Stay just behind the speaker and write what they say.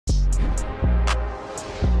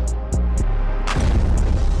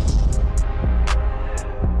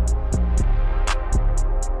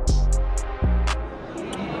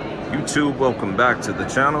YouTube, welcome back to the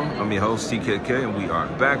channel. I'm your host TKK and we are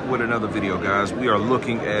back with another video, guys. We are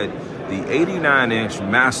looking at the 89-inch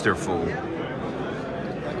masterful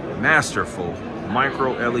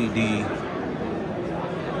micro LED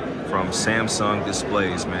from Samsung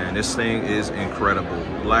Displays, man. This thing is incredible.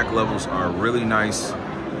 Black levels are really nice.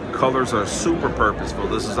 Colors are super purposeful.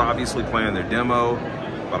 This is obviously playing their demo,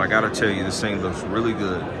 but I gotta tell you, this thing looks really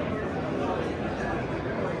good.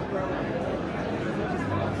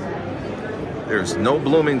 There's no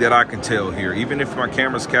blooming that I can tell here. Even if my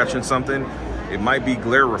camera's catching something, it might be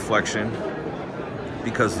glare reflection,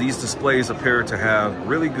 because these displays appear to have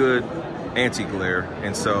really good anti-glare.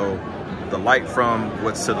 And so the light from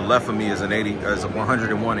what's to the left of me is a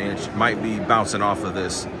 101 inch might be bouncing off of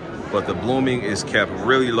this, but the blooming is kept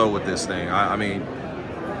really low with this thing. I mean,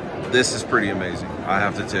 this is pretty amazing, I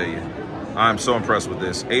have to tell you. I'm so impressed with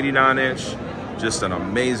this. 89 inch, just an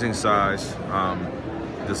amazing size.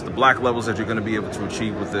 The black levels that you're going to be able to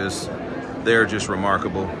achieve with this, they're just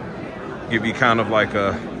remarkable. Give you kind of like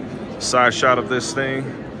a side shot of this thing.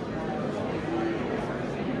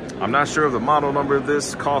 I'm not sure of the model number of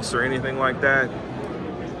this, costs or anything like that.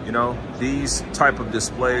 You know, these type of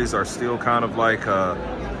displays are still kind of like I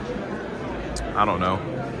don't know,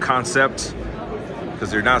 concept, because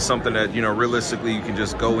they're not something that, you know, realistically you can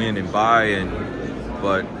just go in and buy.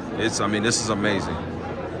 But it's, I mean, this is amazing.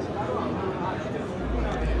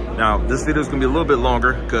 Now, this video is going to be a little bit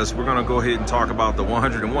longer because we're going to go ahead and talk about the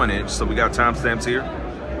 101 inch. So we got timestamps here.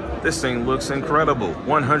 This thing looks incredible.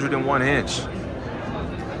 101 inch.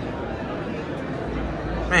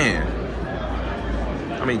 Man.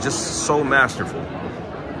 I mean, just so masterful.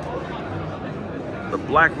 The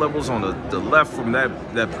black levels on the left from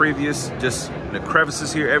that previous, just the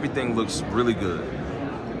crevices here, everything looks really good.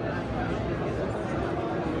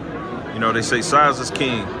 You know, they say size is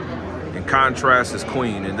king and contrast is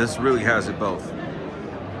queen, and this really has it both.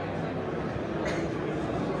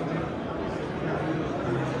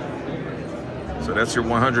 So that's your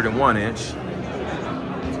 101 inch.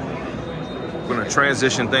 We're going to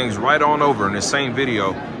transition things right on over in the same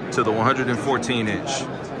video to the 114 inch.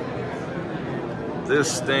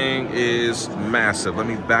 This thing is massive. Let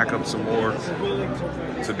me back up some more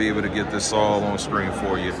to be able to get this all on screen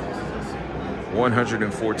for you.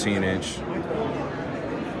 114 inch.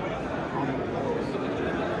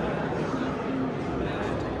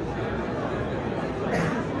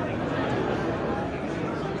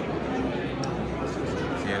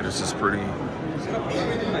 This is pretty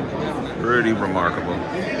remarkable.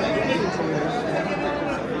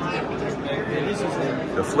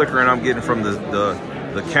 The flickering I'm getting from the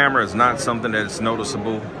camera is not something that's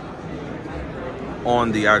noticeable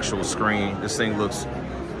on the actual screen. This thing looks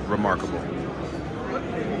remarkable.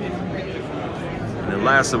 And then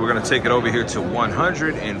lastly, we're going to take it over here to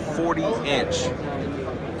 140 inch.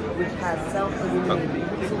 Which has self-illuminating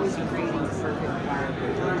pixels creating a perfect environment.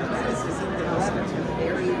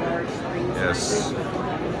 Very large screens. Yes,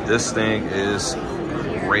 this thing is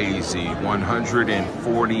crazy.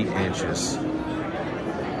 140 inches.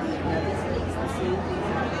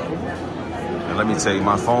 And let me tell you,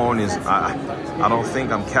 my phone is, I don't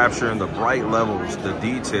think I'm capturing the bright levels, the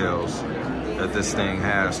details that this thing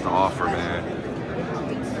has to offer, man.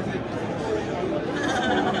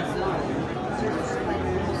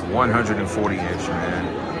 .140 inch, man.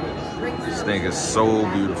 This thing is so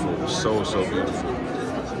beautiful, so beautiful.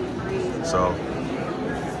 So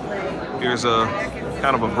here's a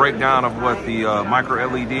kind of a breakdown of what the micro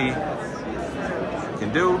LED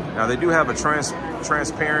can do. Now they do have a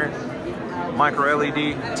transparent micro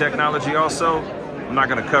LED technology also. I'm not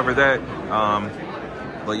going to cover that,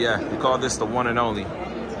 but yeah, we call this the one and only,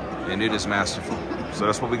 and it is masterful. So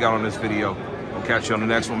that's what we got on this video. We'll catch you on the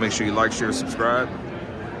next one. Make sure you like, share, subscribe.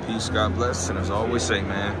 Peace, God bless, and as I always say,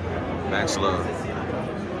 man, max love.